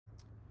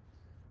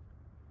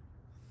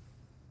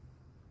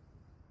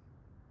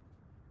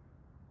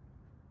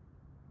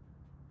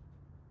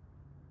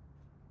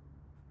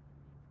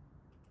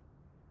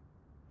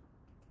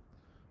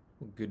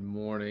Well, good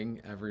morning,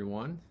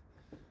 everyone.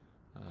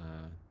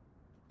 Uh,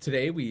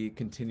 Today we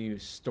continue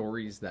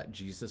stories that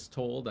Jesus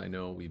told. I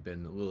know we've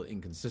been a little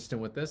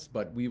inconsistent with this,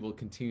 but we will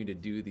continue to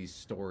do these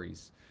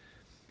stories.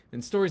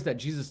 And stories that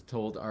Jesus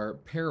told are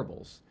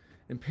parables.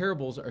 And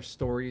parables are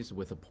stories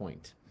with a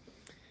point.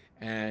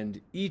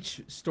 And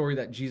each story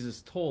that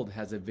Jesus told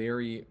has a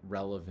very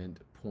relevant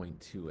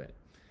point to it.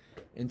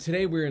 And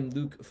today we're in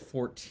Luke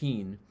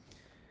 14,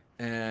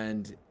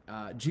 and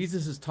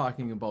Jesus is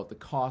talking about the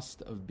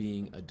cost of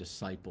being a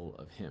disciple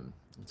of him.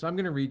 And so I'm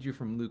going to read you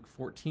from Luke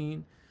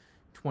 14,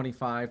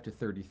 25 to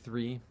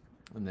 33,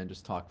 and then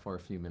just talk for a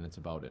few minutes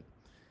about it.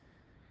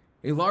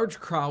 A large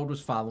crowd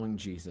was following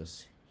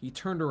Jesus. He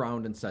turned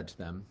around and said to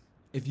them,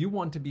 "If you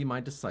want to be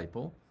my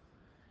disciple,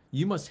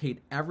 you must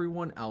hate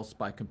everyone else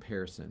by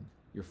comparison,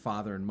 your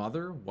father and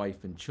mother,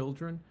 wife and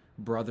children,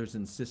 brothers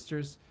and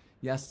sisters,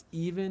 yes,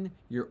 even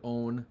your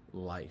own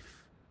life.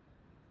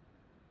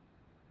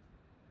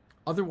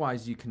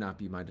 Otherwise, you cannot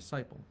be my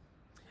disciple.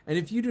 And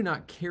if you do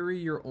not carry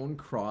your own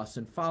cross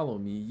and follow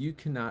me, you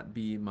cannot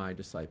be my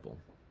disciple.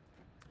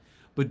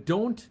 But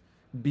don't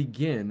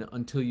begin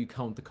until you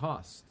count the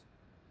cost.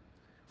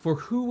 For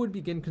who would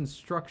begin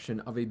construction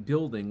of a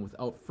building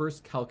without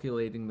first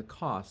calculating the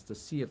cost to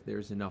see if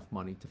there's enough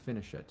money to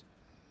finish it?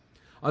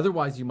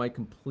 Otherwise, you might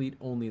complete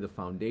only the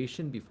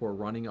foundation before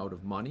running out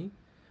of money,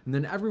 and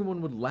then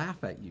everyone would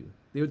laugh at you.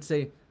 They would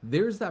say,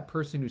 'There's that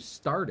person who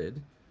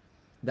started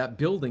that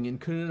building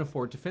and couldn't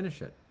afford to finish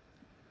it.'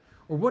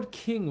 Or what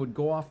king would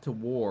go off to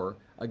war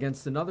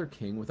against another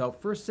king without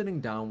first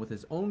sitting down with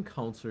his own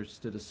counselors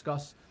to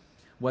discuss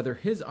whether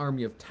his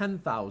army of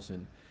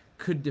 10,000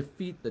 could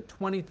defeat the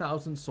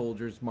 20,000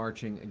 soldiers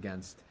marching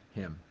against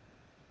him?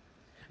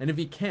 And if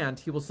he can't,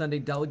 he will send a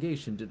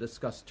delegation to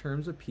discuss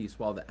terms of peace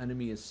while the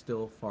enemy is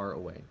still far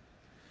away.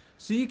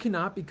 So you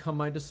cannot become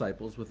my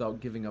disciples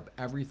without giving up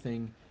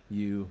everything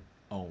you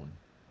own."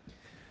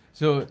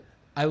 So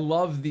I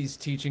love these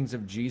teachings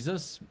of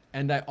Jesus,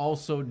 and I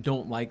also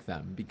don't like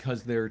them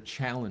because they're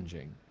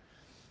challenging.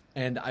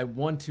 And I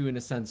want to, in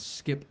a sense,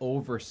 skip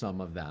over some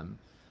of them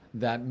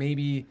that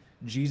maybe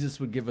Jesus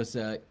would give us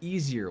an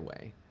easier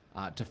way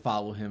to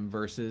follow him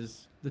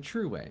versus the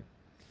true way.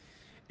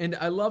 And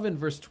I love in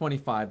verse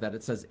 25 that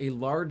it says, "A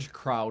large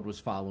crowd was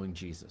following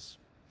Jesus."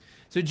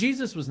 So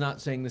Jesus was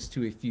not saying this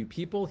to a few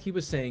people. He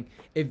was saying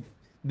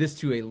this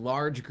to a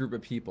large group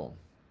of people.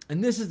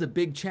 And this is a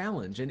big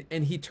challenge.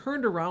 And he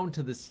turned around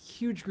to this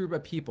huge group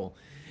of people.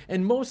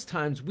 And most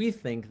times we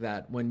think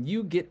that when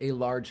you get a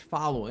large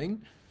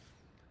following,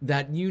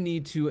 that you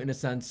need to, in a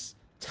sense,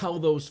 tell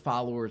those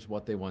followers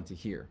what they want to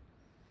hear.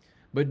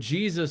 But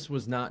Jesus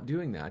was not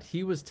doing that.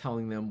 He was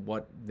telling them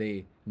what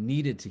they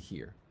needed to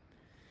hear.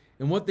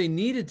 And what they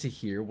needed to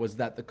hear was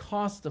that the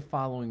cost of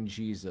following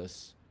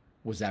Jesus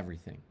was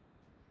everything.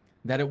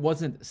 That it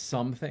wasn't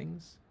some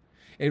things.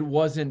 It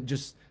wasn't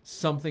just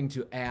something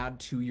to add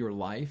to your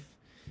life.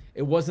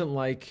 It wasn't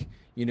like,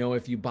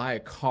 if you buy a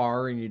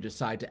car and you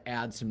decide to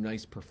add some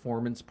nice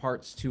performance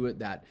parts to it,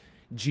 that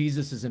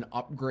Jesus is an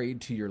upgrade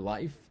to your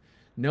life.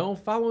 No,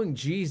 following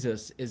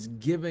Jesus is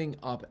giving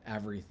up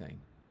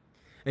everything.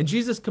 And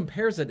Jesus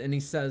compares it and he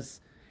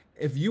says,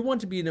 if you want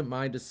to be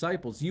my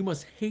disciples, you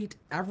must hate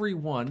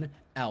everyone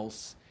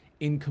else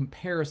in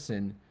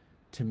comparison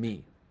to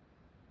me.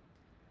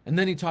 And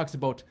then he talks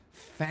about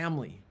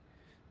family,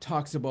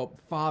 talks about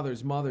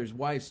fathers, mothers,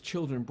 wives,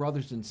 children,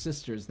 brothers, and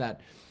sisters, that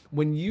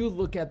when you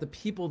look at the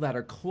people that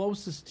are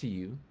closest to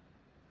you,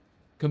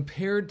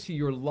 compared to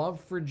your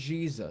love for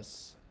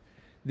Jesus,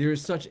 there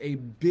is such a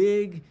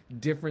big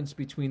difference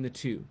between the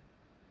two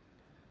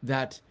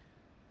that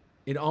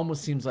it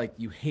almost seems like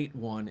you hate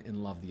one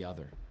and love the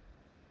other.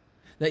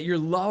 That your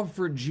love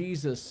for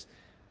Jesus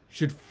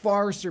should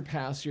far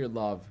surpass your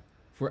love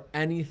for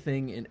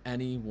anything and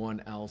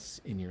anyone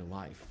else in your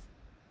life.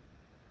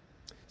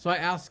 So I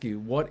ask you,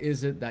 what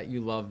is it that you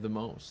love the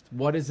most?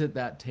 What is it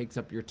that takes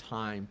up your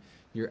time,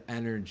 your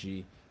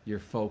energy, your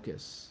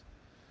focus?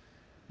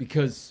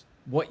 Because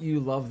what you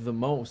love the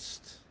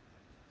most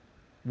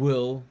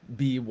will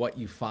be what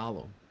you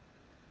follow.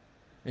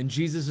 And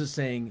Jesus is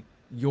saying,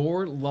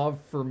 your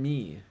love for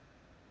me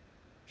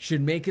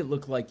should make it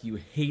look like you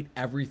hate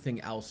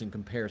everything else in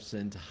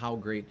comparison to how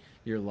great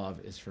your love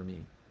is for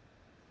me.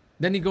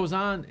 Then he goes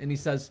on and he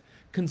says,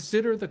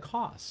 consider the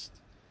cost.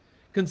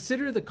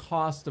 Consider the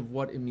cost of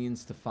what it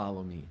means to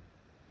follow me.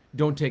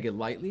 Don't take it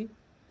lightly.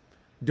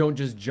 Don't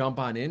just jump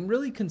on in.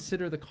 Really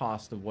consider the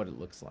cost of what it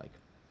looks like.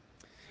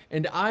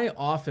 And I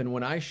often,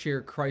 when I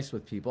share Christ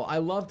with people, I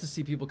love to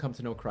see people come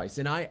to know Christ.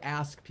 And I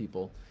ask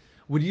people,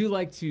 would you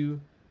like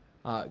to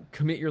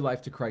commit your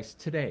life to Christ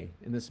today,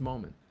 in this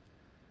moment?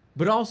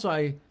 But also,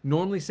 I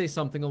normally say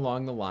something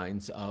along the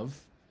lines of,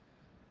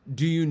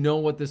 do you know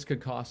what this could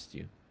cost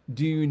you?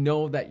 Do you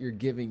know that you're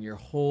giving your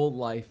whole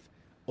life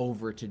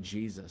over to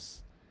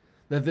Jesus?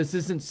 That this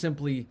isn't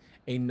simply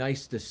a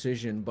nice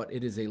decision, but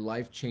it is a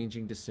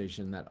life-changing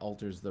decision that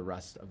alters the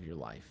rest of your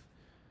life.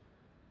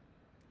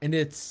 And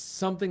it's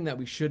something that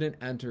we shouldn't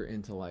enter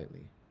into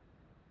lightly.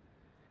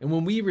 And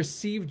when we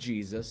receive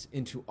Jesus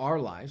into our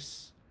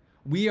lives,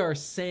 we are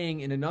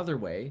saying in another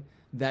way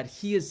that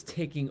he is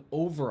taking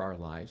over our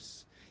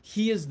lives.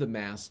 He is the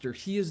master.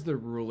 He is the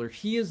ruler.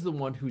 He is the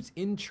one who's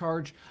in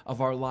charge of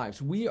our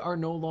lives. We are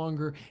no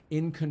longer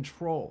in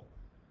control.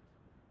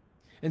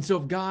 And so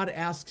if God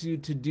asks you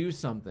to do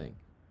something,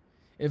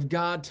 if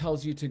God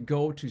tells you to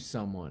go to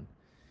someone,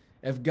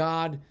 if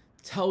God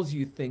tells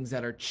you things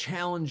that are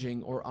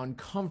challenging or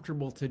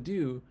uncomfortable to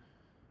do,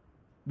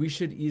 we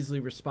should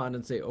easily respond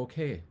and say,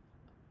 okay,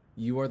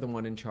 you are the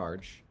one in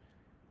charge,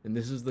 and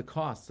this is the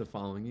cost of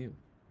following you.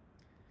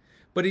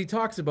 But he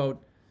talks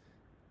about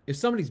if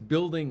somebody's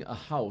building a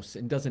house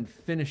and doesn't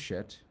finish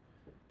it,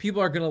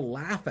 people are going to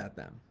laugh at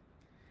them.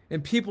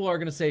 And people are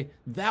going to say,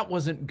 that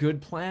wasn't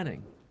good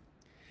planning.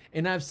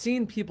 And I've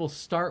seen people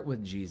start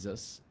with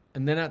Jesus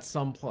and then at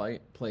some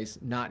place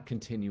not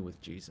continue with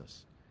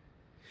Jesus.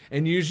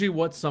 And usually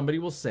what somebody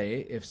will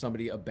say if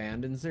somebody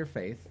abandons their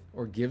faith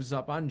or gives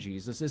up on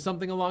Jesus is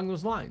something along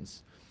those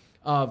lines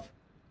of,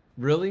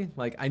 really?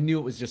 Like, I knew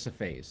it was just a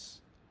phase.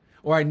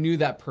 Or I knew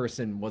that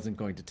person wasn't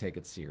going to take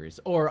it serious.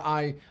 Or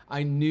I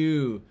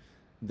knew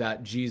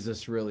that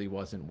Jesus really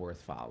wasn't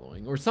worth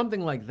following. Or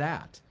something like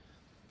that.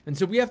 And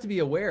so we have to be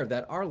aware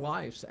that our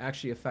lives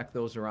actually affect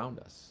those around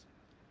us.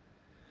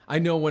 I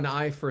know when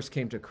I first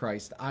came to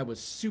Christ, I was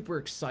super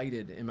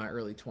excited in my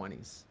early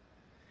 20s.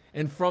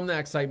 And from that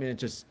excitement, it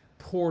just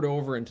poured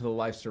over into the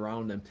lives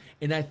around them.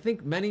 And I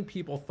think many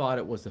people thought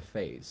it was a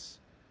phase.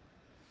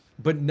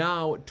 But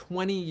now,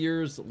 20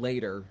 years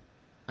later,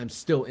 I'm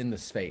still in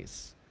this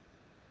phase.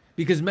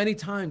 Because many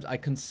times I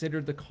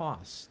considered the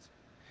cost.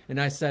 And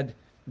I said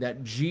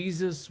that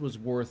Jesus was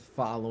worth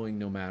following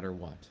no matter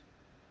what.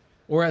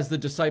 Or as the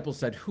disciples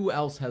said, who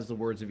else has the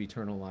words of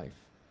eternal life?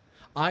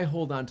 I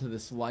hold on to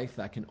this life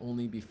that can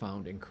only be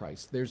found in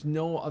Christ. There's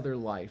no other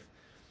life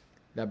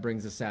that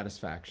brings a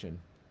satisfaction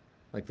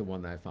like the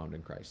one that I found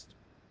in Christ.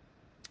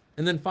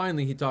 And then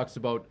finally, he talks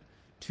about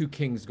two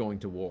kings going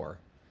to war,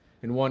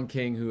 and one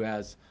king who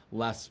has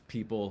less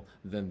people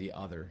than the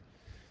other,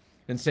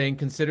 and saying,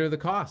 consider the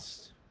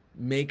cost.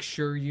 Make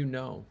sure you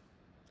know.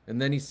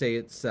 And then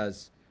it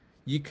says,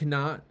 you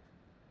cannot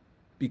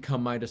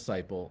become my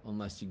disciple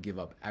unless you give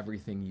up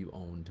everything you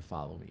own to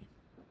follow me.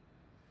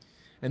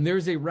 And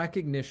there's a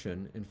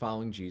recognition in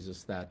following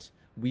Jesus that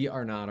we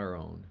are not our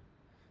own,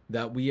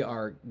 that we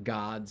are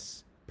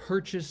God's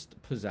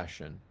purchased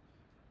possession,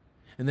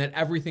 and that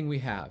everything we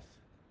have,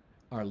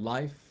 our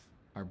life,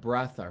 our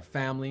breath, our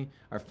family,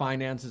 our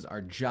finances,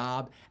 our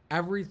job,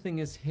 everything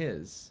is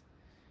his.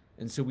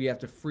 And so we have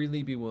to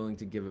freely be willing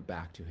to give it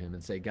back to him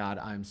and say, God,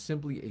 I'm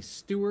simply a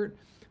steward.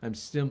 I'm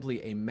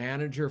simply a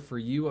manager for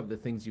you of the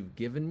things you've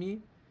given me.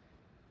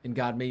 And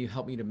God, may you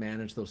help me to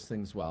manage those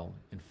things well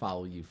and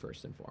follow you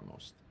first and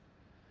foremost.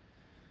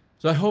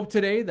 So I hope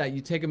today that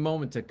you take a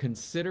moment to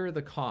consider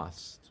the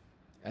cost,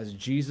 as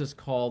Jesus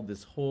called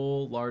this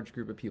whole large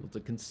group of people to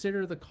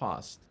consider the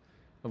cost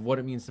of what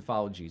it means to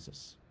follow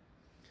Jesus.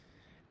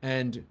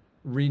 And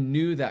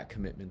renew that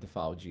commitment to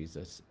follow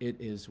Jesus. It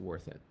is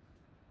worth it.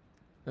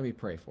 Let me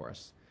pray for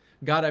us.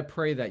 God, I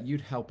pray that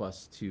you'd help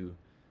us to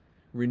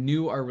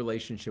renew our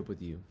relationship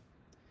with you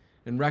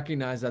and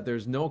recognize that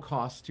there's no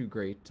cost too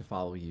great to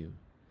follow you.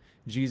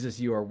 Jesus,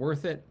 you are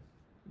worth it.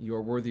 You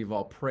are worthy of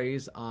all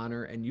praise,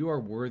 honor, and you are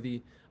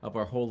worthy of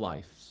our whole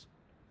lives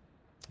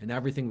and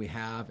everything we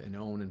have and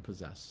own and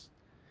possess.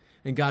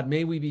 And God,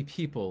 may we be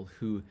people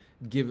who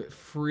give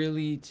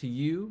freely to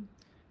you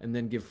and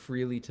then give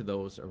freely to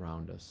those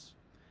around us.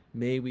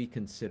 May we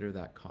consider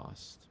that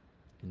cost.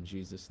 In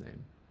Jesus'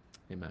 name,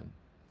 amen.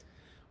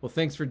 Well,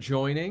 thanks for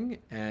joining,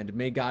 and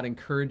may God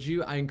encourage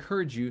you. I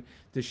encourage you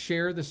to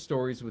share the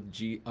stories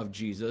of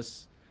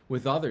Jesus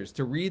with others,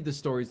 to read the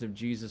stories of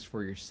Jesus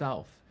for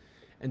yourself,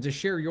 and to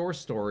share your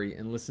story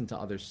and listen to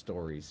other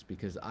stories,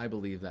 because I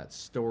believe that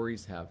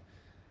stories have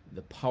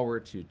the power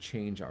to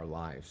change our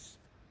lives.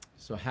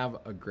 So have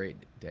a great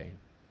day.